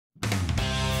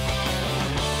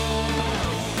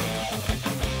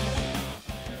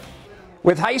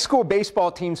With high school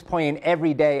baseball teams playing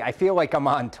every day, I feel like I'm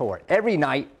on tour. Every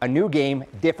night, a new game,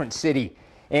 different city.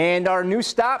 And our new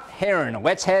stop, Heron.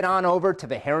 Let's head on over to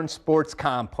the Heron Sports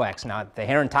Complex. Now, the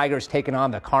Heron Tigers taking on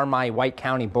the Carmi-White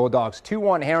County Bulldogs.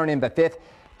 2-1 Heron in the fifth.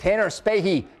 Tanner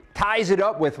Spahey ties it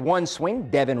up with one swing.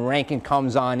 Devin Rankin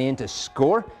comes on in to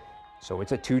score. So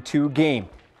it's a 2-2 game.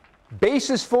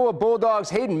 Bases full of Bulldogs.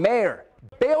 Hayden Mayer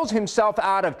bails himself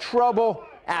out of trouble.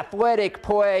 Athletic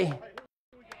play.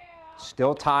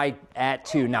 Still tied at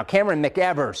 2. Now Cameron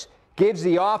McEvers gives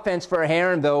the offense for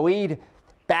Heron the lead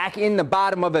back in the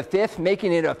bottom of the fifth,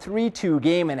 making it a 3-2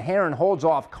 game, and Heron holds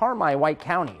off Carmi-White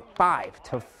County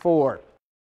 5-4.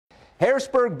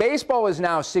 Harrisburg baseball is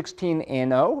now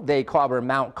 16-0. They clobber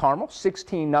Mount Carmel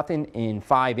 16-0 in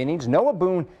 5 innings. Noah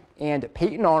Boone and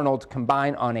Peyton Arnold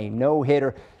combine on a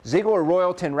no-hitter. Ziegler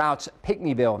Royalton routs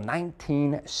Pinckneyville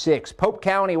 19-6. Pope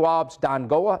County wobs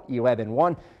Dongola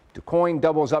 11-1. DuQuoin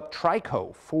doubles up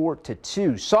Trico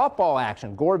 4-2. Softball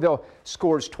action. Goreville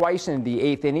scores twice in the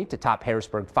 8th inning to top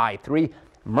Harrisburg 5-3.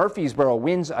 Murfreesboro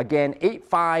wins again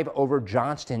 8-5 over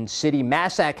Johnston City.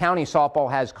 Massac County softball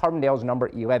has Carbondale's number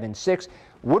 11-6.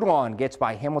 Woodlawn gets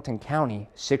by Hamilton County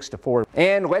 6-4.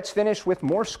 And let's finish with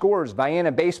more scores.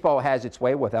 Vienna baseball has its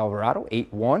way with Alvarado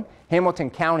 8-1. Hamilton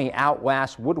County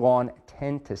outlasts Woodlawn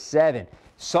 10-7.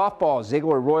 Softball,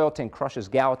 Ziegler Royalton crushes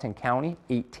Gallatin County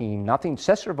 18-0.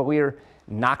 Cesar Valier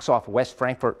knocks off West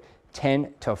Frankfort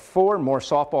 10-4. More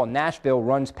softball, Nashville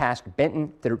runs past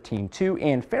Benton 13-2.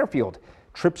 And Fairfield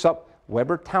trips up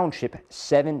Weber Township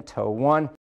 7-1.